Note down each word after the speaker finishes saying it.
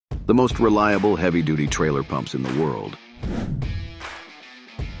the most reliable heavy-duty trailer pumps in the world.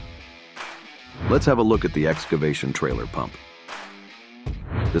 Let's have a look at the Excavation trailer pump.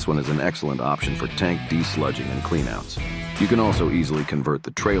 This one is an excellent option for tank desludging and cleanouts. You can also easily convert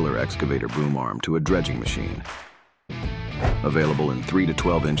the trailer excavator boom arm to a dredging machine. Available in 3 to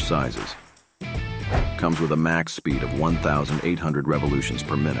 12-inch sizes. Comes with a max speed of 1,800 revolutions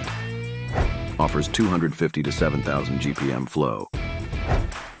per minute. Offers 250 to 7,000 GPM flow.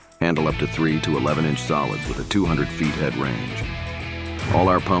 Handle up to 3 to 11-inch solids with a 200 feet head range. All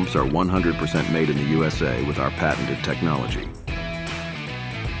our pumps are 100% made in the USA with our patented technology.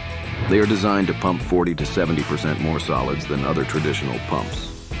 They are designed to pump 40 to 70% more solids than other traditional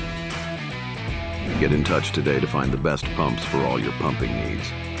pumps. Get in touch today to find the best pumps for all your pumping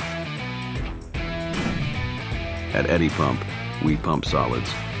needs. At Eddy Pump, we pump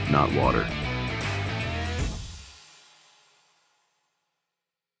solids, not water.